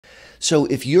So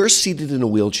if you're seated in a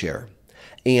wheelchair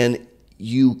and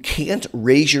you can't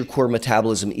raise your core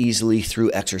metabolism easily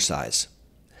through exercise,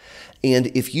 and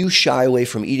if you shy away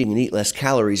from eating and eat less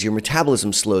calories, your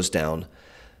metabolism slows down,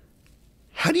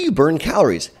 how do you burn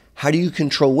calories? How do you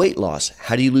control weight loss?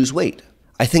 How do you lose weight?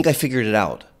 I think I figured it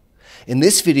out. In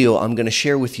this video, I'm going to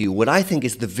share with you what I think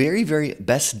is the very, very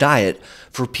best diet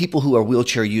for people who are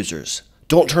wheelchair users.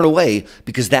 Don't turn away,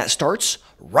 because that starts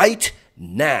right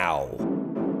now.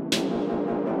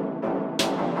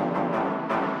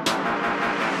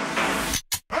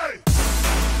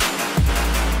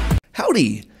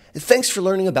 Howdy, and thanks for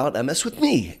learning about MS with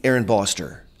me,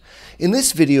 Boster. In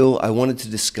this video, I wanted to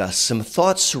discuss some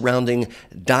thoughts surrounding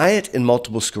diet and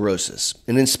multiple sclerosis,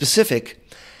 and in specific,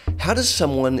 how does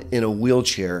someone in a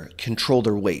wheelchair control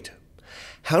their weight?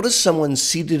 How does someone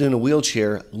seated in a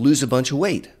wheelchair lose a bunch of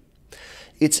weight?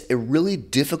 It's a really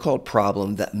difficult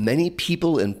problem that many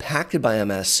people impacted by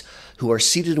MS who are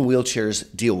seated in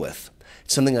wheelchairs deal with.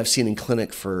 It's something I've seen in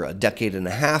clinic for a decade and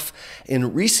a half,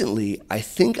 and recently I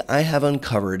think I have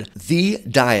uncovered the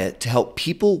diet to help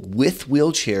people with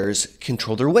wheelchairs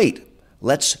control their weight.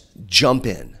 Let's jump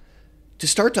in. To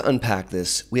start to unpack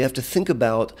this, we have to think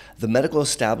about the medical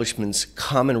establishment's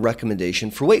common recommendation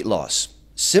for weight loss.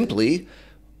 Simply,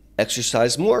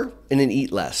 exercise more and then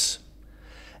eat less.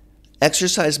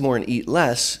 Exercise more and eat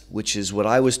less, which is what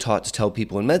I was taught to tell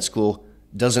people in med school,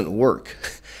 doesn't work.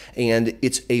 And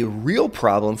it's a real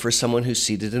problem for someone who's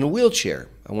seated in a wheelchair.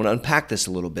 I want to unpack this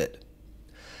a little bit.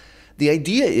 The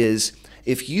idea is,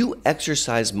 if you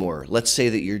exercise more, let's say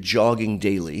that you're jogging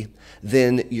daily,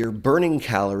 then you're burning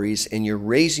calories and you're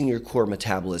raising your core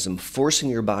metabolism, forcing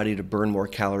your body to burn more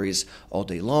calories all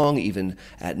day long, even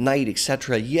at night,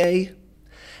 etc. Yay!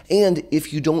 And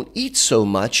if you don't eat so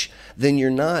much, then you're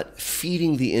not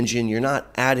feeding the engine, you're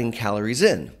not adding calories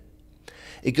in.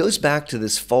 It goes back to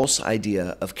this false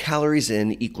idea of calories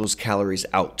in equals calories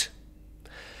out.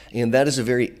 And that is a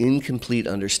very incomplete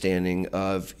understanding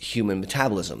of human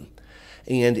metabolism.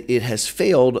 And it has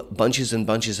failed bunches and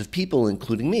bunches of people,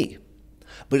 including me.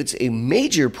 But it's a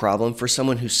major problem for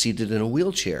someone who's seated in a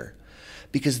wheelchair,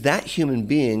 because that human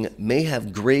being may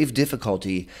have grave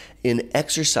difficulty in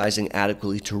exercising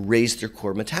adequately to raise their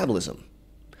core metabolism.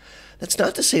 That's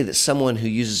not to say that someone who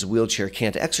uses a wheelchair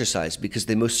can't exercise, because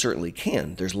they most certainly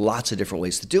can. There's lots of different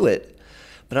ways to do it.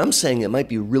 But I'm saying it might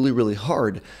be really, really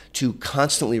hard to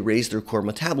constantly raise their core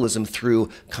metabolism through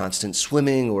constant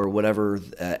swimming or whatever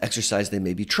exercise they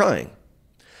may be trying.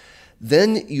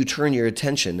 Then you turn your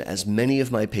attention, as many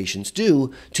of my patients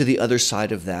do, to the other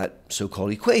side of that so-called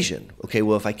equation. Okay,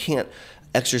 well, if I can't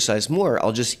exercise more,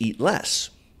 I'll just eat less.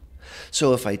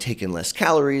 So if I take in less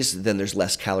calories, then there's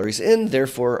less calories in,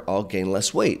 therefore I'll gain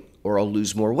less weight, or I'll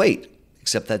lose more weight.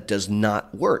 Except that does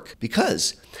not work,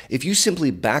 because if you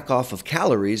simply back off of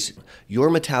calories, your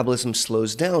metabolism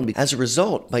slows down. As a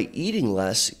result, by eating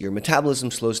less, your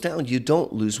metabolism slows down, you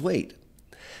don't lose weight.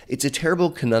 It's a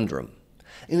terrible conundrum.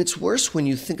 And it's worse when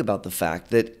you think about the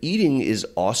fact that eating is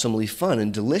awesomely fun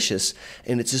and delicious,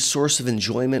 and it's a source of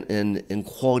enjoyment and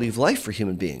quality of life for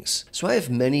human beings. So I have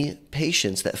many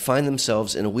patients that find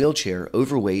themselves in a wheelchair,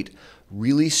 overweight,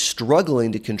 really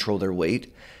struggling to control their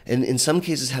weight, and in some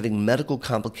cases having medical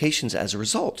complications as a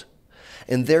result.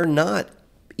 And they're not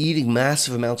eating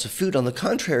massive amounts of food. On the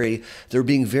contrary, they're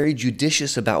being very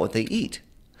judicious about what they eat.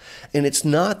 And it's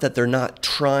not that they're not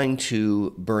trying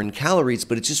to burn calories,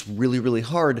 but it's just really, really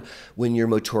hard when you're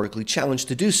motorically challenged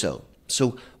to do so.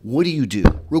 So what do?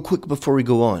 Real quick before we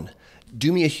go on,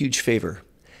 do me a huge favor.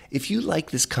 If you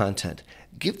like this content,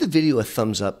 give the video a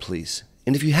thumbs up, please.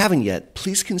 And if you haven't yet,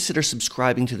 please consider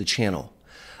subscribing to the channel.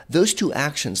 Those two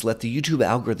actions let the YouTube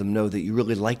algorithm know that you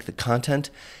really like the content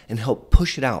and help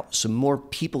push it out so more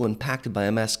people impacted by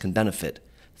MS can benefit.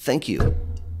 Thank you.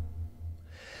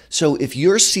 So if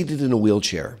you're seated in a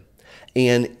wheelchair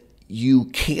and you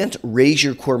can't raise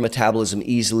your core metabolism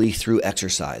easily through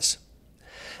exercise,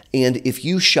 and if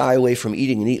you shy away from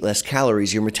eating and eat less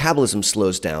calories, your metabolism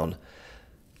slows down,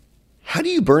 how do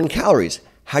you burn calories?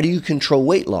 How do you control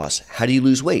weight loss? How do you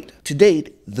lose weight? To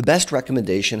date, the best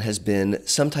recommendation has been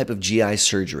some type of GI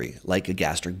surgery, like a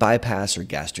gastric bypass or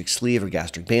gastric sleeve or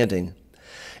gastric banding.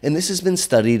 And this has been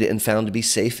studied and found to be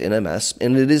safe in MS,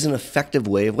 and it is an effective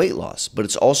way of weight loss, but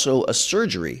it's also a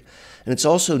surgery, and it's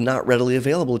also not readily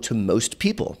available to most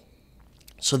people.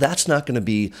 So that's not going to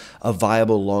be a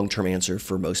viable long-term answer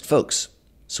for most folks.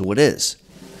 So what is?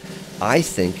 I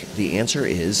think the answer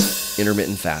is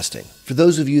intermittent fasting. For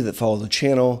those of you that follow the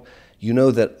channel, you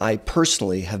know that I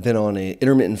personally have been on an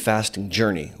intermittent fasting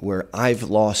journey where I've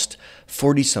lost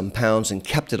 40-some pounds and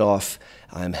kept it off.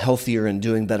 I'm healthier and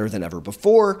doing better than ever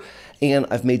before, and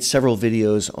I've made several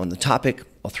videos on the topic.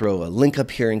 I'll throw a link up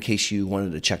here in case you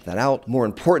wanted to check that out. More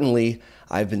importantly,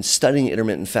 I've been studying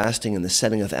intermittent fasting in the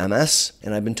setting of MS,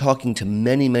 and I've been talking to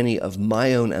many of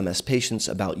my own MS patients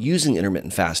about using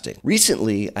intermittent fasting.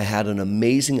 Recently, I had an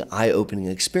amazing eye-opening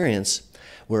experience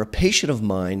where a patient of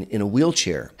mine in a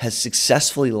wheelchair has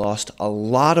successfully lost a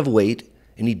lot of weight,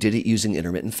 and he did it using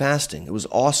intermittent fasting. It was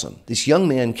awesome. This young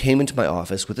man came into my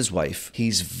office with his wife.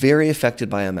 He's very affected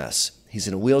by MS. He's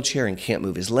in a wheelchair and can't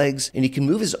move his legs, and he can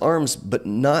move his arms, but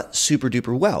not super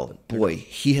duper well. Boy,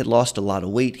 he had lost a lot of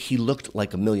weight. He looked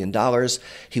like $1 million.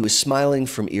 He was smiling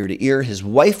from ear to ear. His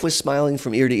wife was smiling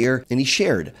from ear to ear, and he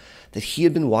shared that he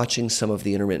had been watching some of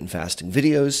the intermittent fasting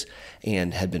videos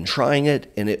and had been trying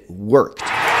it, and it worked.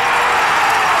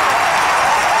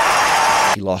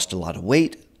 He lost a lot of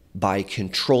weight by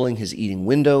controlling his eating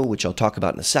window, which I'll talk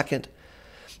about in a second,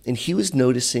 and he was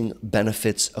noticing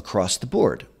benefits across the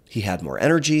board. He had more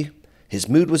energy, his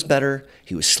mood was better,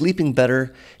 he was sleeping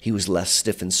better, he was less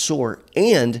stiff and sore,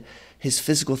 and his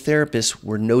physical therapists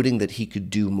were noting that he could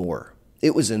do more.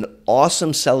 It was an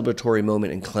awesome celebratory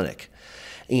moment in clinic,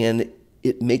 and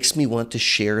it makes me want to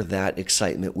share that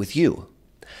excitement with you.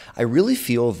 I really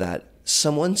feel that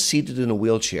someone seated in a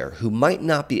wheelchair who might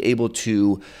not be able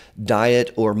to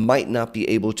diet or might not be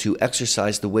able to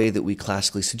exercise the way that we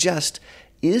classically suggest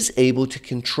is able to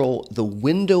control the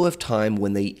window of time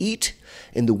when they eat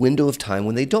and the window of time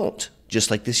when they don't,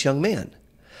 just like this young man.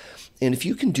 And if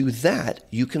you can do that,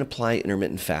 you can apply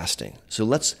intermittent fasting. So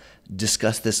let's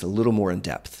discuss this a little more in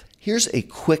depth. Here's a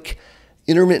quick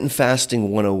intermittent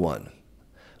fasting 101.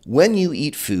 When you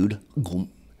eat food,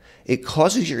 it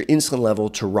causes your insulin level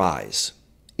to rise.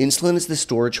 Insulin is the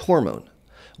storage hormone.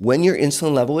 When your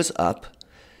insulin level is up,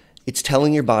 it's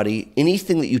telling your body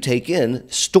anything that you take in,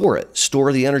 store it,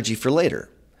 store the energy for later.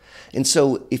 And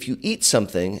so if you eat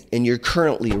something and you're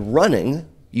currently running,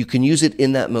 you can use it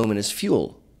in that moment as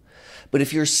fuel. But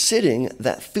if you're sitting,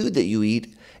 that food that you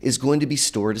eat is going to be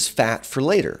stored as fat for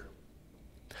later.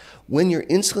 When your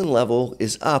insulin level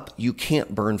is up, you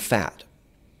can't burn fat.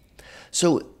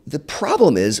 So the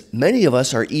problem is many of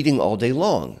us are eating all day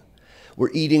long.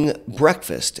 We're eating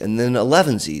breakfast and then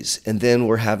 11sies, and then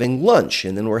we're having lunch,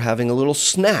 and then we're having a little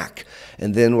snack,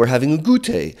 and then we're having a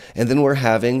goûter, and then we're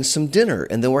having some dinner,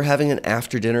 and then we're having an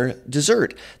after-dinner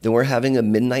dessert, then we're having a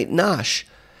midnight nosh,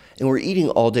 and we're eating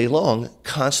all day long,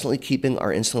 constantly keeping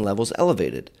our insulin levels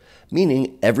elevated,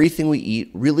 meaning everything we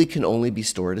eat really can only be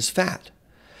stored as fat.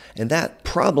 And that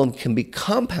problem can be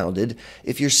compounded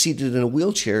if you're seated in a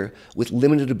wheelchair with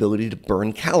limited ability to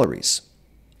burn calories.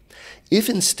 If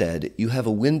instead you have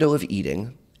a window of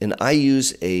eating, and I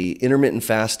use an intermittent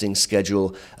fasting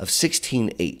schedule of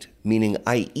 16-8, meaning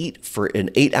I eat for an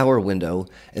 8-hour window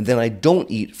and then I don't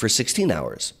eat for 16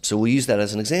 hours. So we'll use that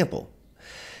as an example.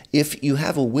 If you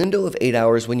have a window of 8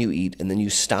 hours when you eat and then you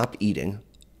stop eating,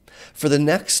 for the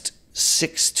next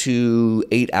 6 to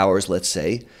 8 hours, let's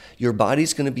say, your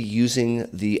body's going to be using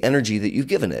the energy that you've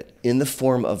given it in the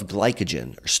form of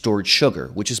glycogen or stored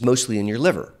sugar, which is mostly in your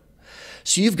liver.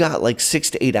 So you've got like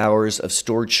 6 to 8 hours of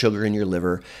stored sugar in your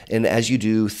liver, and as you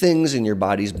do things and your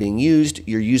body's being used,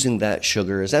 you're using that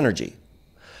sugar as energy.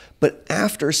 But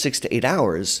after 6 to 8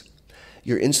 hours,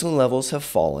 your insulin levels have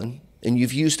fallen, and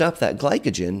you've used up that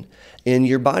glycogen, and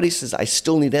your body says, I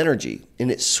still need energy,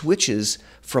 and it switches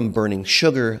from burning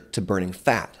sugar to burning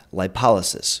fat,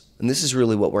 lipolysis, and this is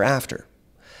really what we're after.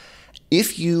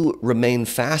 If you remain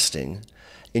fasting,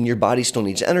 and your body still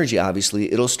needs energy,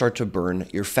 obviously, it'll start to burn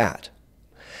your fat.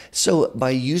 So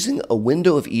by using a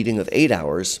window of eating of 8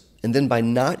 hours, and then by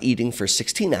not eating for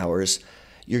 16 hours,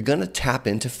 you're going to tap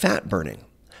into fat burning.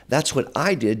 That's what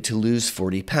I did to lose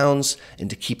 40 pounds and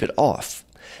to keep it off.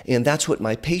 And that's what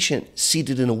my patient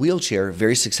seated in a wheelchair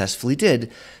very successfully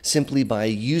did, simply by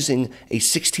using a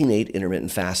 16-8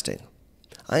 intermittent fasting.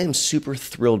 I am super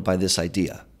thrilled by this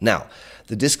idea. Now,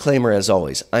 the disclaimer as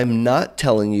always, I'm not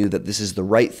telling you that this is the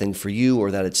right thing for you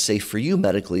or that it's safe for you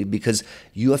medically, because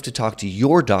you have to talk to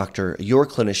your doctor, your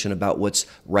clinician about what's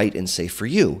right and safe for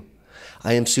you.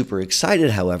 I am super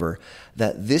excited, however,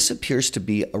 that this appears to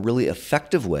be a really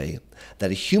effective way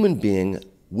that a human being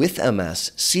with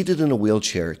MS seated in a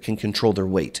wheelchair can control their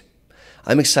weight.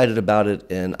 I'm excited about it,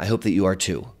 and I hope that you are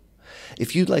too.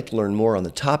 If you'd like to learn more on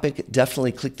the topic,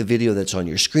 definitely click the video that's on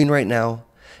your screen right now.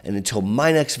 And until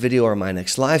my next video or my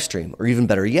next live stream, or even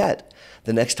better yet,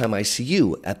 the next time I see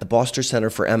you at the Boster Center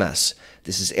for MS,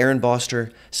 this is Aaron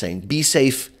Boster saying be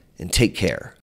safe and take care.